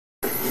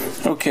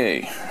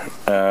Okay,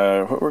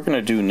 what we're going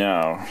to do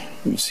now,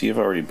 you see I've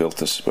already built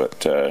this,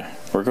 but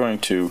we're going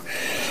to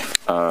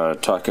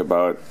talk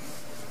about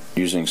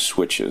using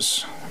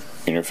switches,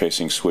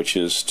 interfacing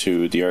switches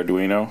to the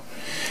Arduino.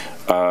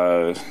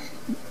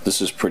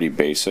 This is pretty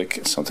basic.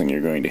 It's something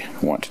you're going to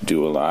want to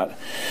do a lot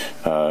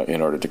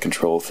in order to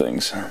control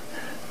things.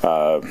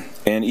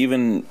 And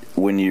even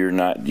when you're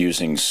not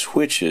using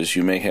switches,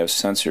 you may have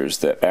sensors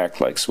that act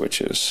like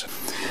switches.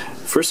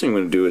 First thing I'm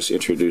going to do is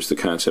introduce the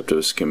concept of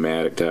a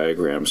schematic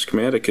diagram.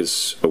 Schematic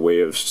is a way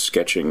of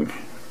sketching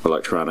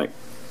electronic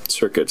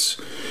circuits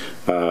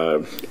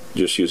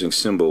just using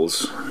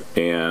symbols,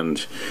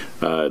 and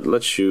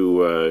lets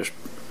you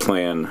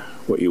plan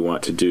what you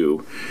want to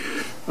do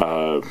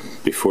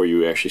before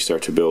you actually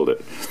start to build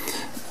it.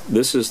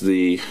 This is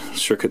the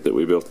circuit that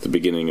we built at the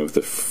beginning of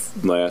the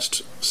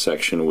last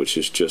section, which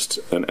is just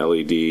an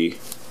LED.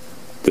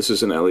 This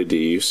is an LED.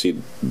 You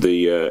see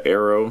the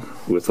arrow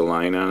with the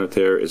line on it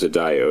there is a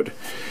diode.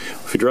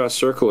 If you draw a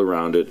circle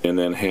around it and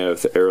then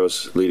have the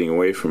arrows leading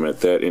away from it,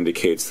 that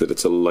indicates that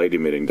it's a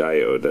light-emitting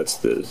diode. That's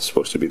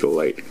supposed to be the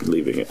light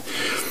leaving it.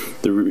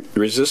 The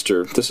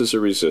resistor, this is a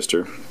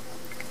resistor.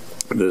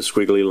 The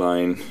squiggly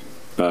line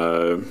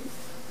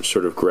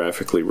sort of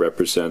graphically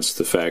represents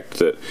the fact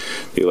that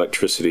the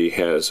electricity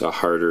has a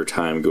harder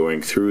time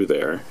going through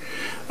there,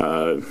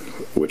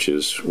 which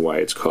is why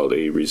it's called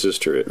a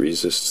resistor. It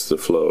resists the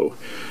flow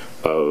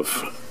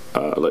of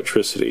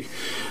electricity.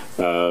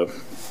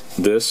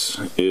 This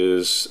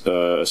is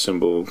a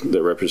symbol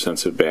that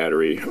represents a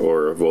battery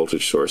or a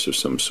voltage source of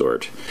some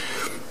sort.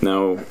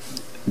 Now,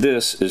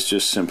 this is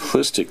just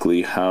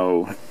simplistically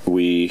how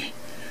we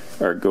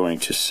are going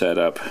to set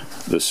up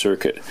the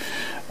circuit.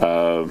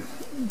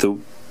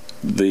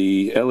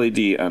 The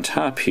LED on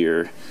top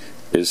here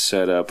is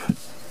set up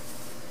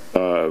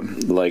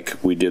like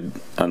we did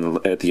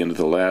at the end of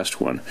the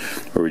last one,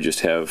 where we just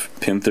have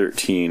pin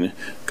 13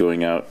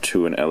 going out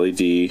to an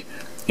LED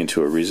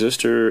into a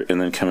resistor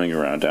and then coming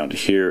around down to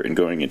here and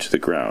going into the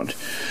ground.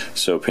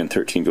 So pin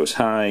 13 goes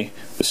high,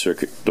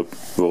 the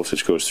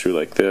voltage goes through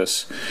like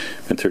this.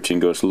 Pin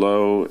 13 goes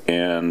low,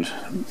 and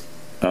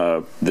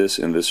this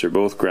and this are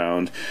both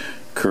ground.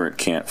 Current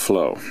can't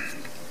flow.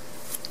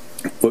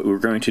 What we're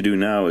going to do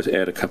now is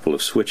add a couple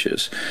of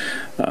switches.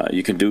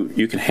 You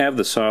can have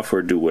the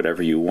software do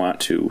whatever you want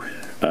to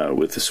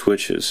with the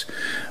switches.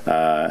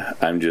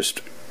 I'm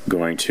just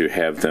going to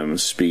have them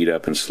speed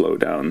up and slow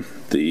down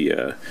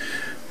the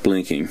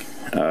blinking,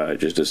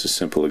 just as a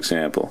simple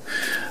example.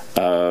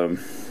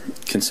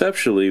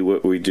 Conceptually,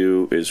 what we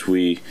do is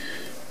we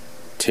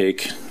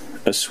take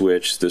a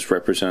switch. This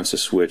represents a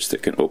switch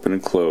that can open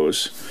and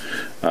close.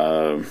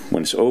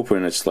 When it's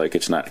open, it's like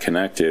it's not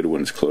connected.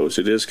 When it's closed,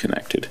 it is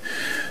connected.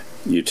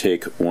 You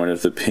take one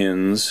of the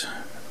pins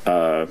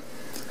of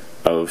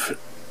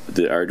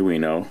the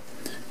Arduino.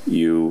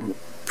 You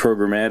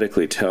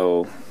programmatically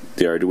tell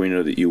the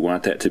Arduino that you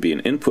want that to be an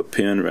input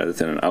pin rather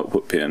than an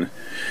output pin.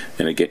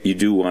 And again, you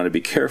do want to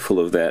be careful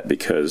of that,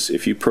 because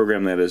if you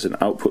program that as an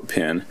output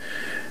pin,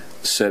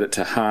 set it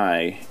to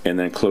high, and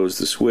then close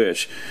the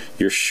switch,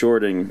 you're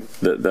shorting,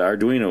 the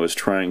Arduino is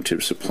trying to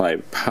supply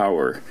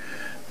power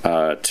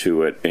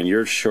to it, and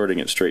you're shorting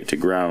it straight to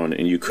ground,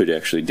 and you could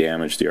actually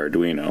damage the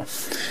Arduino.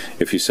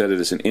 If you set it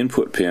as an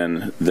input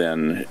pin,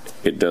 then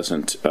it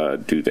doesn't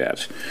do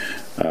that.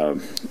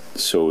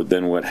 So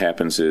then what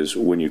happens is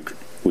when you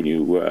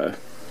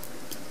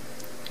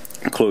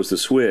close the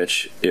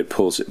switch, it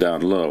pulls it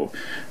down low.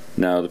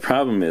 Now the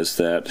problem is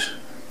that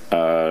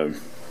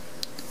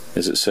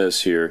as it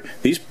says here,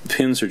 these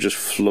pins are just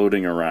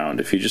floating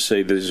around. If you just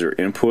say these are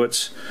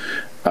inputs,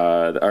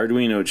 the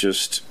Arduino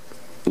just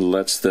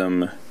lets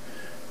them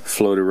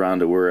float around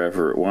to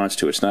wherever it wants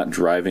to. It's not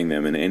driving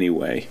them in any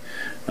way.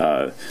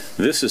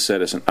 This is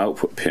set as an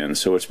output pin,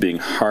 so it's being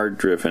hard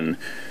driven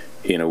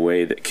in a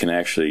way that can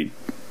actually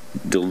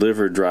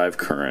deliver drive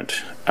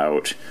current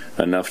out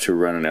enough to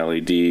run an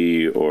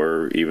LED,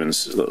 or even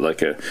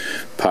like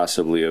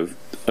possibly a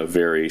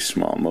very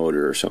small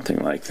motor or something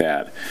like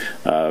that.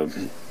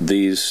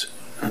 These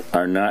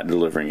are not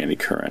delivering any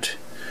current.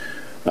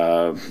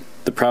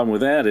 The problem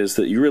with that is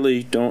that you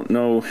really don't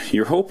know.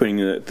 You're hoping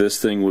that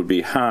this thing would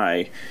be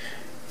high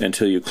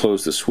until you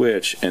close the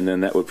switch, and then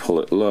that would pull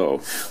it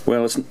low.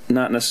 Well, it's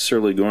not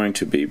necessarily going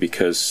to be,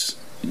 because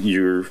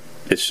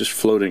it's just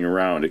floating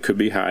around. It could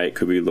be high, it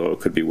could be low, it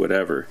could be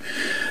whatever.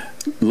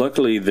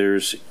 Luckily,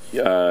 there's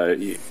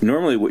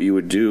normally what you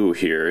would do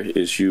here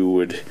is you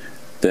would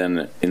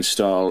then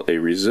install a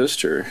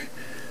resistor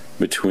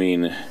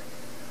between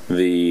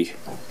the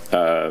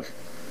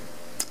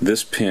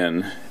this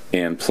pin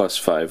and plus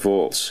 5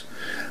 volts.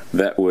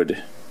 That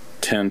would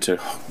tend to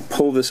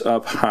pull this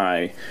up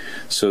high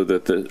so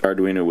that the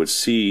Arduino would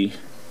see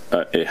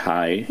a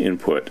high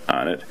input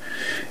on it.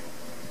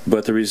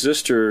 But the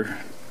resistor,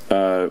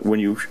 when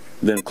you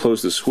then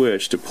close the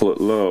switch to pull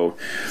it low,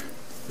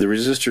 the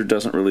resistor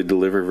doesn't really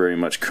deliver very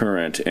much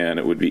current, and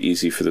it would be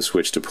easy for the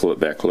switch to pull it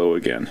back low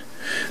again.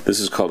 This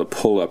is called a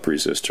pull-up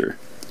resistor.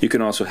 You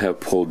can also have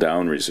pull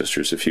down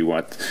resistors if you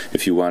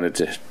wanted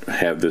to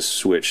have this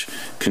switch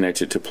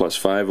connected to plus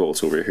 5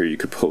 volts over here. You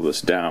could pull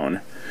this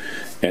down,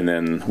 and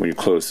then when you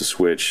close the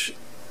switch,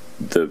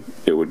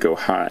 it would go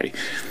high.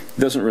 It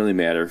doesn't really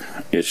matter.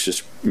 It's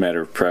just a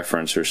matter of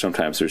preference, or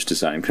sometimes there's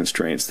design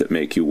constraints that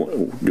make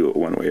you do it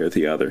one way or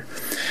the other.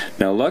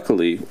 Now,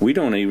 luckily, we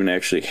don't even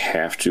actually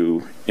have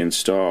to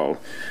install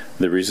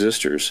the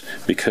resistors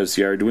because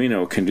the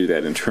Arduino can do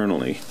that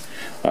internally.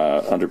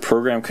 Under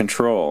program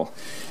control,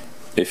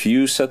 if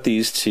you set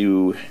these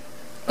to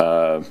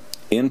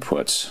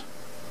inputs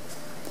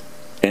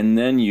and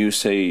then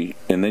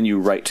you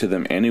write to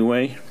them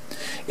anyway,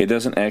 it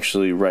doesn't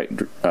actually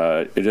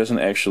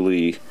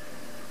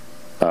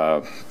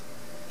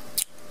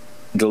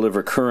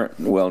deliver current,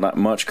 well, not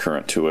much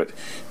current to it.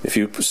 If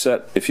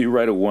you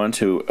write a 1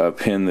 to a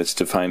pin that's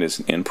defined as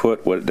an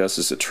input, what it does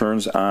is it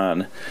turns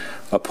on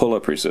a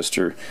pull-up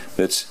resistor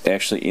that's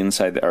actually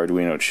inside the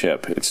Arduino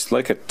chip. It's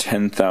like a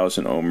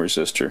 10,000 ohm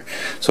resistor.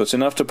 So it's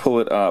enough to pull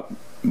it up,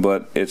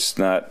 but it's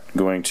not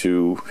going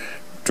to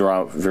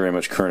draw very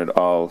much current at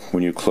all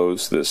when you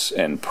close this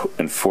and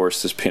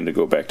force this pin to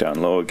go back down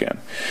low again.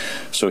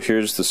 So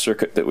here's the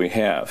circuit that we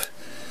have.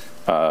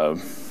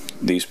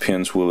 These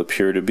pins will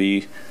appear to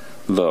be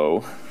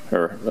low,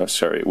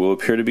 will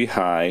appear to be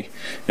high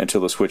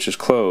until the switch is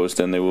closed,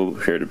 then they will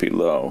appear to be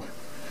low.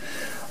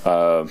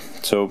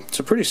 So it's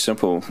a pretty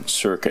simple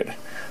circuit.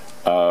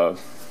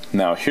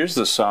 Now here's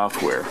the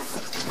software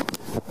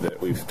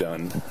that we've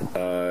done.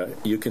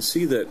 You can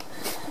see that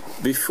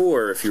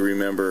before, if you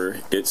remember,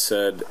 it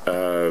said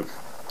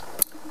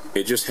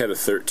it just had a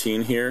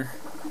 13 here,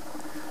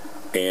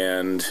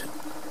 and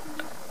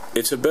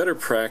it's a better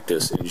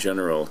practice in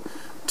general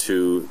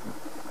to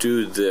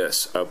do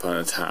this up on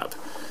the top.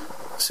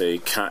 Say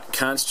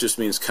const just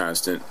means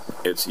constant.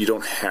 You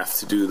don't have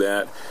to do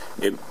that.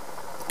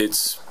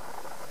 It's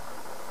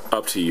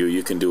up to you.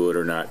 You can do it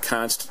or not.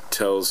 Const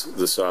tells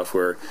the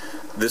software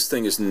this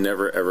thing is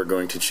never ever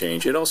going to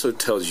change. It also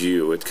tells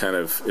you, it kind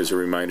of is a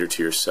reminder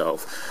to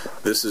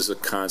yourself, this is a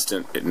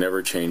constant, it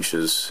never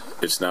changes,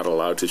 it's not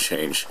allowed to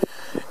change.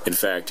 In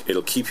fact,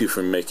 it'll keep you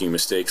from making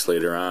mistakes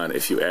later on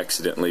if you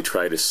accidentally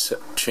try to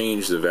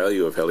change the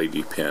value of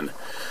LED pin.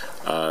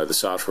 The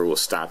software will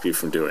stop you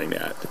from doing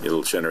that.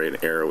 It'll generate an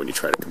error when you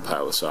try to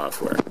compile the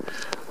software.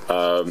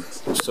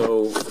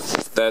 So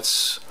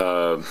that's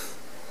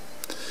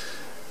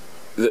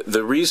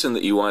the reason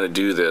that you want to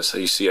do this.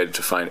 You see I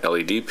defined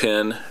LED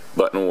pin,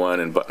 button 1,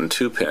 and button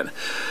 2 pin.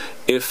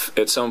 If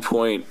at some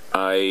point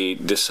I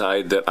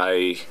decide that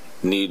I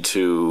need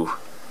to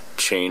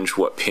change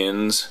what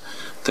pins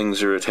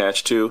things are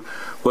attached to,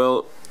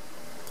 well,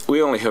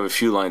 we only have a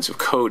few lines of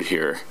code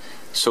here,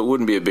 so it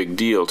wouldn't be a big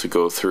deal to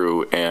go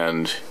through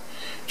and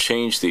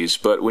change these.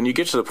 But when you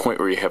get to the point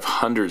where you have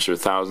hundreds or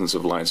thousands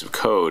of lines of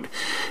code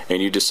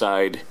and you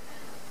decide,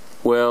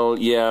 well,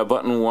 yeah,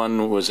 button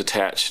 1 was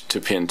attached to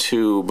pin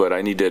 2, but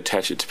I need to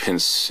attach it to pin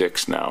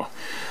 6 now.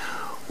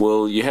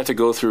 Well, you have to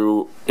go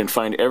through and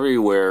find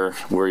everywhere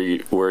where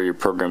your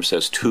program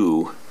says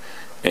 2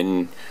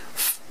 and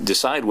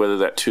decide whether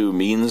that 2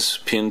 means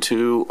pin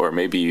 2, or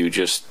maybe you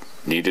just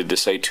needed to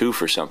say 2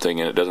 for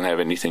something and it doesn't have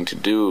anything to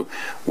do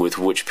with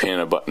which pin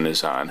a button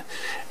is on,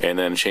 and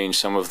then change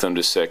some of them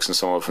to 6 and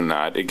some of them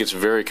not. It gets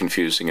very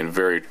confusing and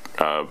very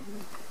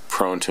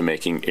prone to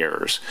making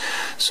errors.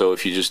 So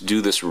if you just do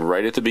this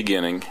right at the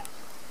beginning,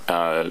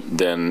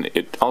 then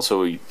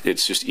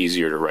it's just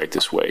easier to write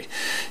this way.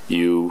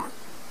 You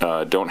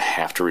don't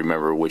have to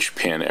remember which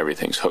pin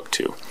everything's hooked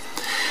to.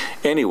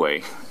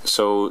 Anyway,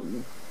 so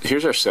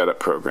here's our setup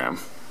program,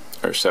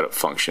 our setup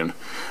function.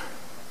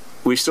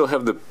 We still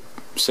have the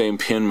same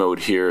pin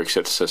mode here,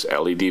 except it says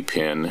LED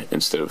pin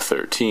instead of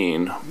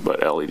 13,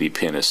 but LED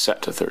pin is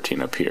set to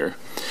 13 up here.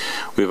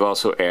 We've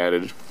also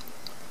added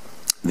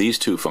these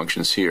two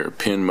functions here,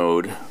 pin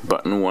mode,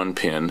 button 1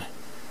 pin,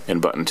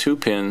 and button 2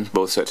 pin,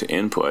 both set to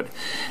input.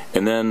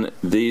 And then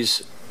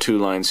these two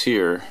lines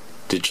here,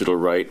 digital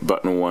write,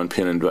 button 1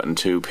 pin and button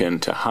 2 pin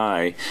to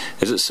high,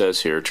 as it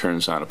says here,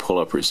 turns on a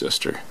pull-up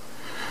resistor,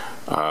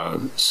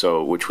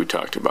 which we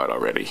talked about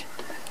already.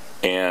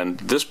 And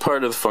this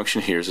part of the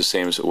function here is the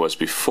same as it was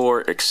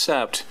before,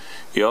 except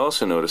you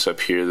also notice up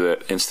here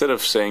that instead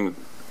of saying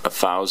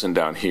 1,000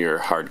 down here,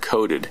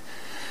 hard-coded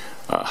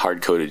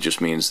just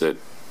means that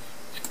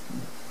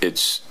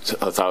it's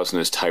 1,000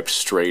 is typed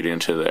straight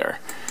into there.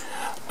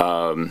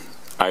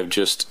 I've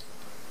just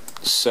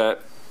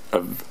set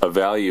a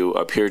value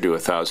up here to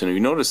 1,000. You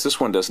notice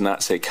this one does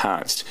not say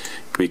const,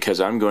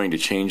 because I'm going to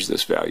change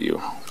this value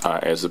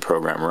as the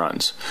program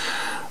runs.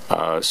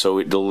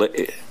 So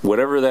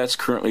whatever that's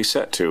currently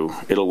set to,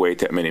 it'll wait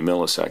that many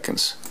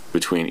milliseconds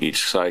between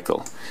each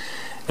cycle.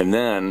 And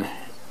then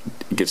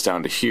it gets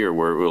down to here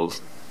where it will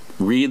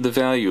read the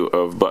value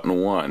of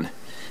button 1.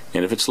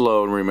 And if it's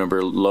low, and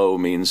remember low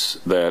means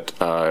that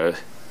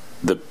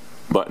the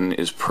button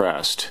is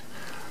pressed,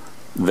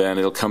 then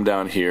it'll come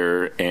down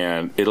here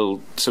and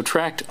it'll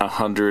subtract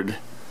 100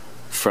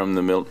 from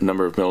the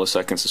number of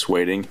milliseconds it's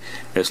waiting,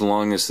 as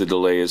long as the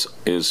delay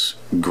is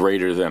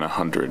greater than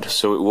 100.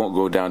 So it won't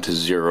go down to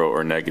 0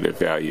 or negative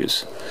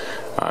values.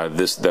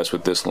 That's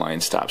what this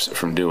line stops it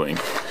from doing.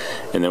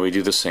 And then we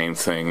do the same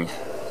thing.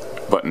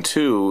 Button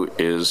 2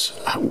 is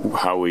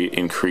how we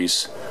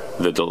increase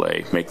the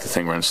delay, make the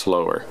thing run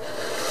slower.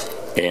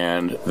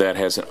 And that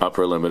has an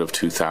upper limit of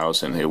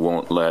 2000. It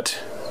won't let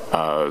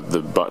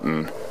the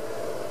button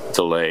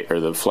delay or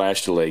the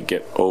flash delay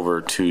get over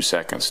 2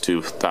 seconds,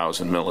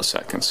 2000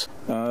 milliseconds.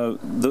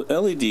 The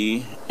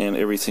LED and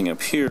everything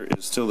up here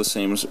is still the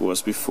same as it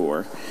was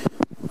before.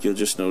 You'll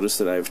just notice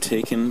that I've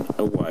taken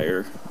a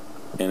wire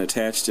and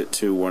attached it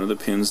to one of the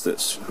pins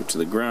that's to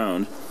the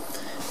ground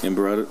and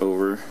brought it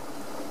over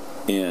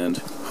and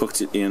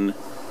hooked it in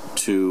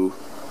to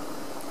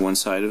one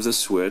side of the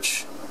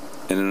switch,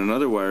 and then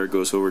another wire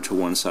goes over to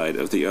one side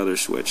of the other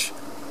switch,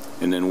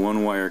 and then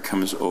one wire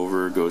comes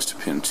over, goes to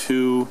pin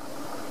 2,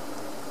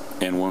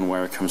 and one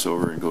wire comes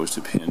over and goes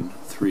to pin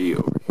 3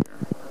 over here.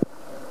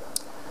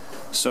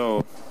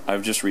 So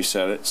I've just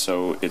reset it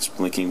so it's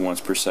blinking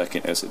once per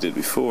second as it did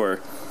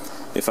before.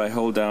 If I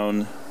hold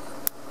down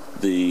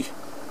the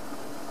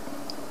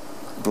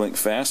blink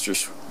faster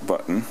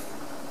button,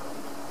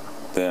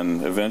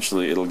 then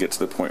eventually it'll get to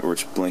the point where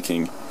it's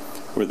blinking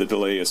where the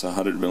delay is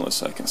 100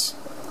 milliseconds.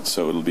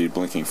 So it'll be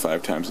blinking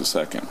 5 times a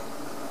second.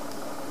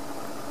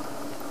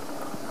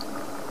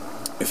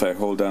 If I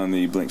hold down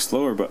the blink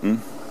slower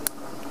button,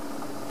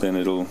 then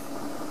it'll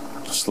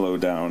slow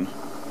down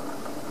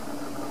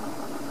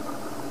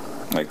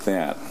like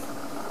that.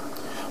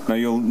 Now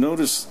you'll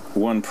notice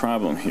one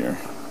problem here,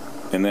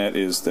 and that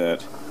is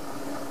that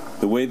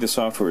the way the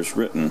software is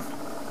written,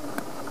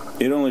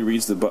 it only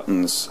reads the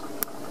buttons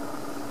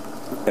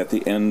at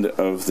the end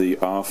of the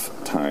off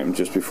time,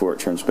 just before it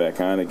turns back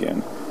on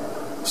again.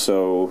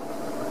 So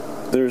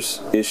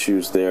there's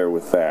issues there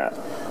with that.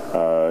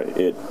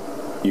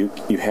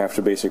 You have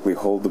to basically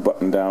hold the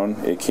button down.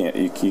 You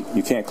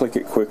can't click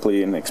it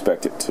quickly and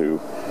expect it to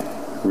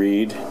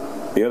read.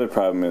 The other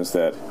problem is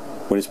that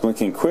when it's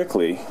blinking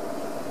quickly,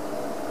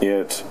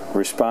 it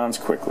responds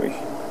quickly.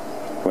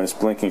 When it's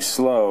blinking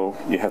slow,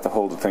 you have to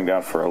hold the thing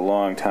down for a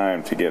long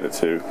time to get it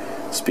to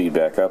speed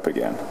back up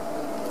again,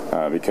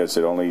 because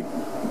it only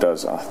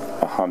does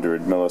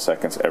 100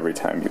 milliseconds every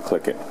time you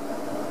click it.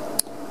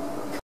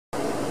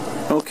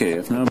 Okay,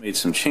 I've now made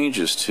some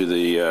changes to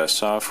the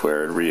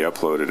software and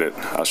re-uploaded it.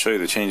 I'll show you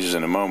the changes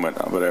in a moment,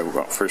 but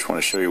I first want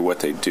to show you what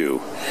they do.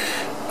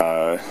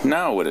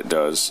 Now what it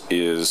does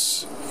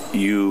is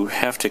you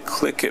have to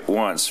click it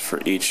once for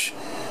each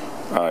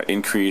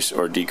increase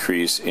or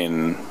decrease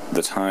in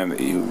the time that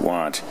you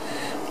want.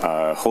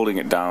 Holding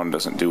it down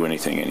doesn't do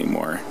anything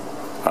anymore.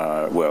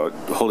 Well,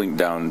 holding it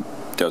down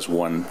does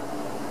one.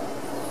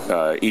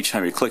 Each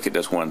time you click it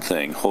does one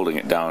thing. Holding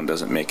it down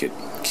doesn't make it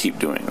keep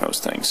doing those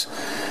things.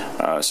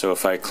 So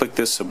if I click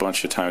this a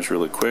bunch of times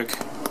really quick,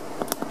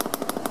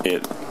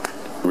 it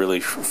really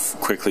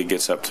quickly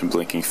gets up to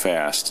blinking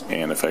fast,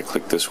 and if I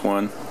click this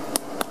one,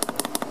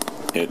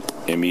 it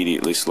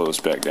immediately slows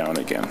back down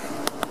again.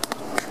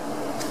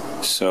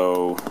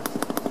 So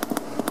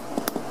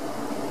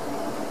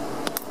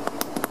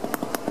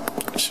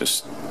it's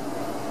just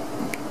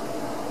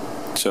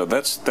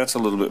that's a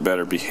little bit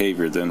better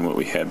behavior than what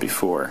we had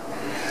before.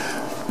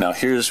 Now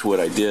here's what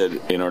I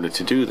did in order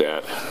to do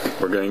that.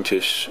 We're going to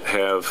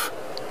have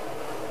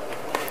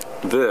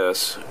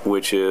this,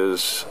 which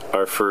is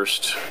our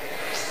first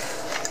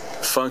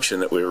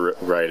function that we're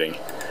writing.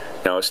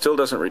 Now it still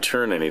doesn't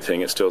return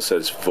anything, it still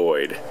says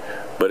void,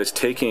 but it's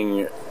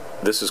taking,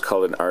 this is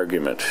called an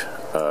argument.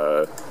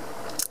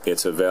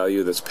 It's a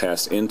value that's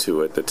passed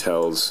into it that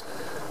tells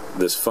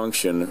this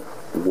function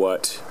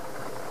what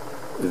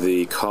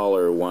the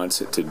caller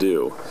wants it to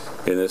do.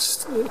 In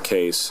this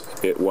case,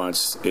 it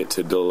wants it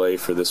to delay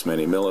for this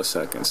many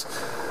milliseconds.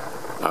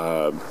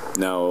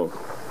 Now,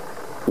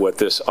 what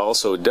this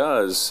also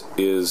does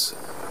is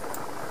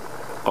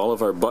all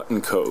of our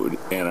button code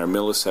and our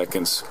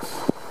milliseconds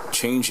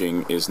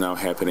changing is now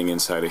happening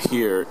inside of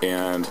here,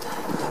 and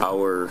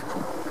our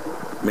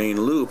main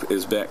loop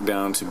is back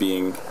down to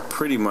being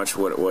pretty much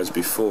what it was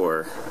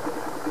before,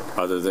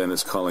 other than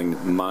it's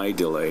calling my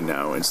delay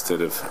now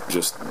instead of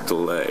just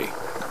delay.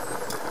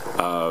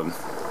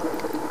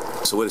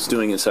 So what it's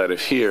doing inside of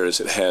here is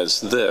it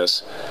has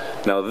this.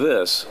 Now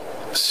this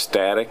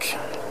static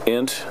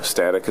int,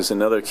 static is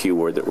another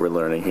keyword that we're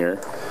learning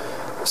here.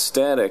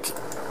 Static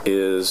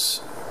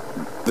is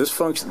this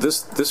function,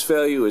 this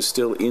value is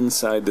still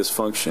inside this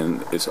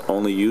function. It's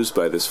only used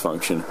by this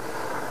function.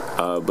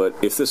 But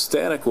if the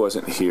static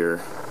wasn't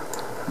here,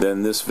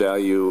 then this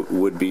value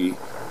would be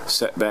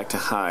set back to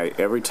high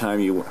every time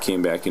you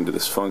came back into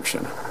this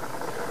function.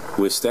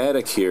 With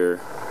static here,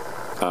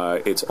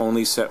 it's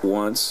only set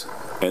once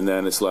and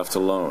then it's left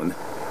alone.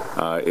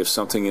 If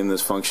something in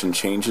this function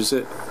changes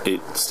it,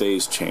 it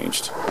stays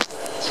changed.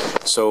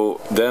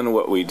 So then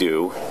what we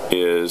do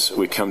is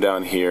we come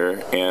down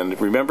here, and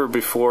remember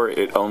before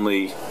it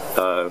only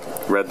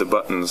read the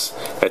buttons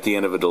at the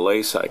end of a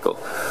delay cycle.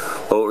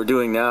 What we're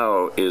doing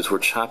now is we're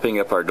chopping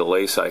up our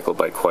delay cycle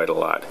by quite a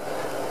lot.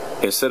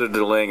 Instead of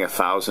delaying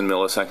 1,000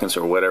 milliseconds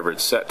or whatever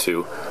it's set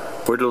to,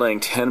 we're delaying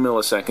 10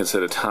 milliseconds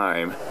at a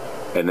time,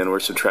 and then we're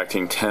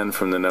subtracting 10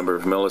 from the number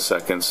of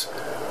milliseconds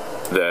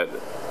that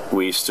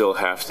we still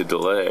have to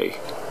delay.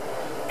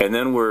 And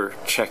then we're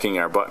checking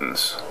our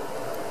buttons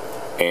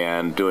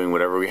and doing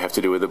whatever we have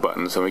to do with the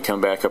buttons. And we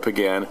come back up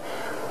again,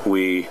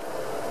 we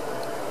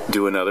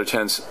do another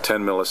 10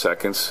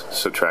 milliseconds,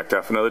 subtract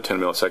off another 10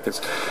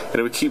 milliseconds,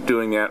 and we keep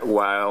doing that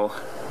while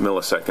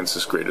milliseconds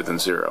is greater than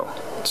 0.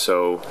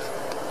 So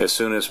as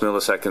soon as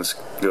milliseconds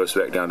goes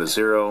back down to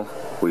 0,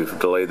 we've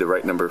delayed the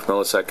right number of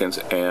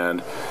milliseconds,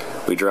 and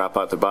we drop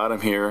out the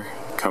bottom here,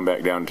 come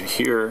back down to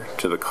here,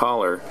 to the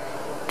caller,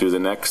 do the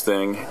next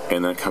thing,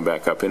 and then come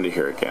back up into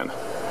here again.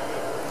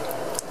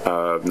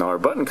 Now our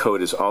button code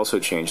has also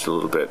changed a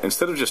little bit.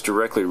 Instead of just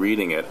directly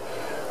reading it,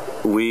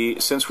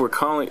 since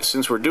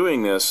we're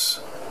doing this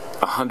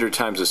 100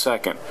 times a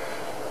second,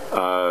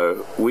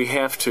 we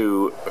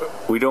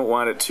don't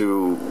want it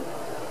to,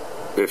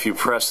 if you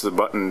press the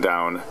button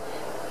down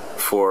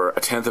for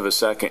 1/10 of a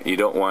second, you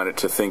don't want it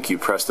to think you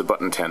pressed the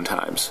button 10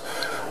 times.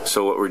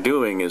 So what we're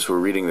doing is we're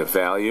reading the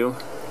value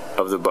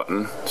of the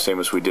button, same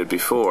as we did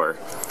before,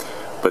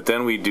 but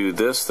then we do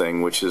this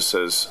thing which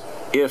says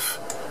if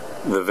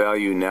the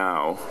value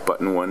now,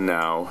 button 1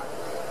 now,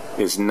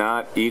 is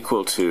not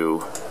equal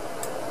to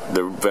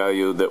the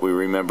value that we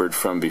remembered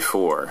from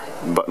before,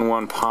 button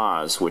 1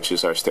 pause, which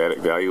is our static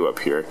value up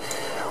here,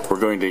 we're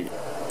going to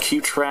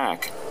keep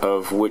track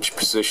of which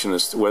position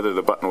is, whether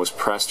the button was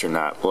pressed or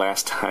not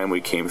last time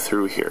we came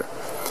through here.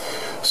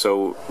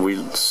 So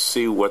we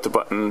see what the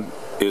button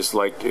is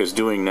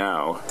doing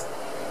now,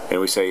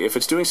 and we say if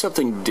it's doing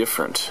something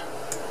different,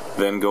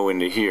 then go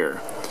into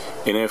here.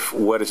 And if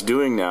what it's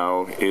doing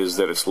now is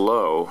that it's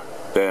low,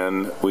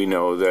 then we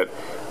know that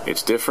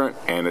it's different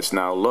and it's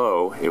now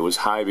low. It was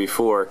high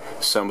before,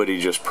 somebody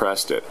just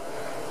pressed it.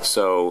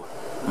 So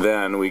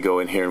then we go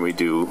in here and we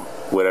do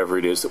whatever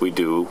it is that we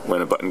do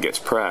when a button gets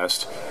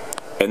pressed,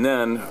 and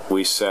then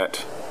we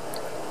set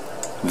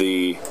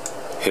the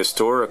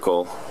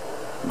historical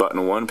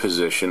button 1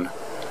 position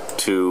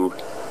to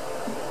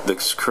the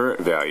current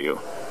value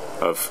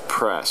of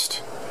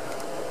pressed.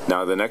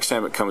 Now the next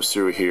time it comes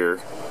through here,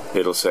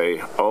 it'll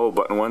say, oh,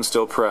 button 1's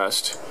still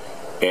pressed,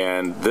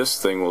 and this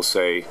thing will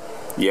say,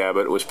 yeah,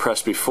 but it was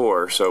pressed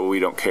before, so we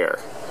don't care,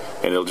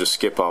 and it'll just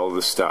skip all of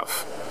the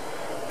stuff.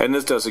 And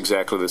this does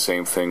exactly the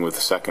same thing with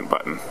the second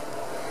button.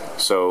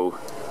 So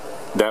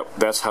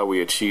that's how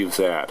we achieve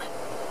that,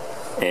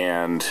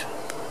 and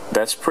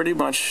that's pretty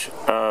much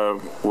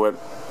what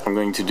I'm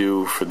going to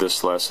do for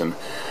this lesson.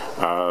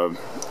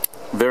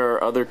 There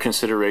are other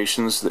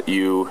considerations that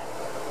you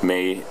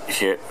may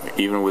hit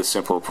even with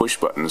simple push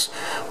buttons.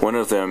 One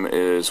of them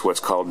is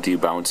what's called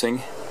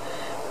debouncing.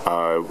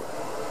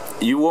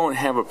 You won't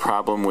have a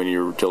problem when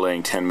you're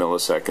delaying 10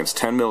 milliseconds.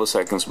 10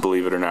 milliseconds,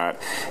 believe it or not,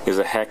 is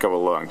a heck of a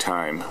long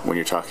time when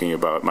you're talking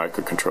about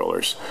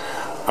microcontrollers.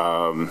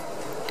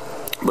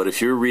 But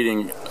if you're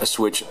reading a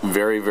switch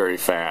very, very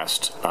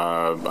fast,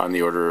 on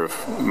the order of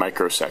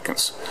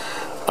microseconds,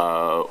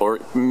 or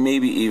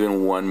maybe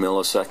even 1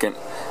 millisecond,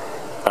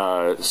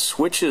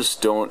 switches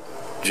don't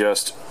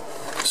just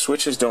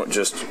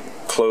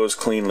close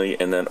cleanly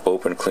and then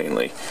open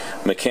cleanly.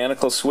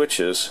 Mechanical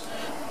switches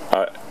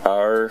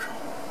are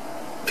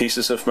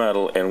pieces of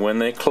metal, and when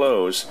they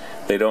close,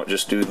 they don't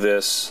just do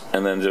this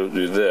and then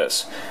do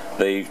this.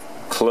 They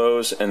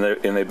close and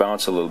they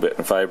bounce a little bit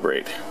and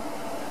vibrate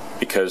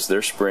because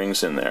there's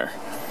springs in there.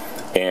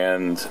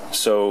 And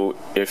so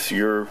if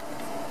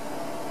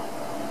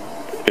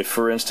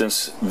for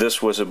instance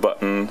this was a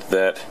button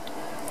that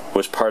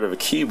was part of a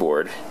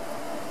keyboard,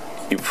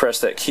 you press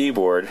that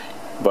keyboard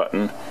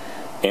button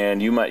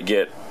and you might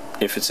get,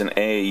 if it's an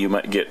A, you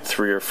might get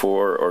 3 or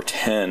 4 or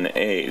 10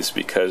 A's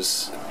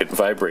because it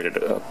vibrated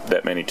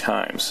that many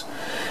times.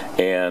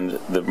 And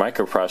the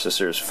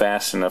microprocessor is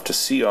fast enough to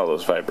see all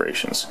those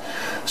vibrations.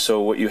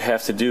 So what you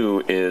have to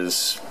do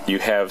is you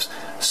have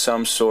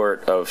some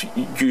sort of,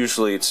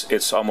 usually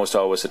it's almost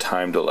always a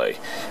time delay,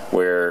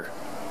 where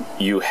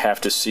you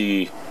have to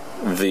see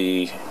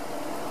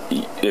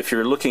if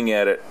you're looking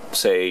at it,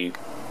 say,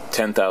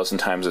 10,000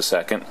 times a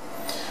second,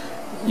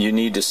 you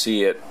need to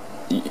see it.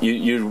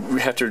 You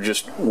have to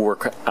just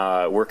work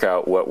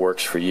out what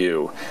works for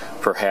you.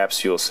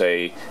 Perhaps you'll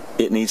say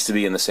it needs to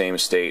be in the same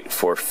state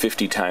for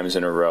 50 times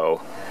in a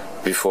row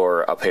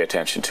before I'll pay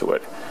attention to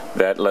it.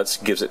 That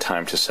gives it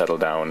time to settle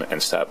down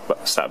and stop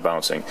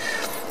bouncing.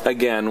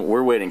 Again,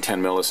 we're waiting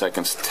 10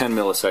 milliseconds. 10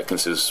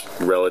 milliseconds is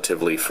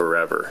relatively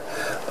forever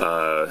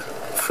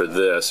for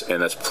this,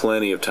 and that's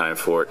plenty of time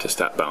for it to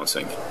stop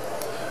bouncing.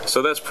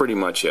 So that's pretty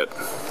much it.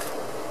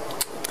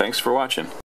 Thanks for watching.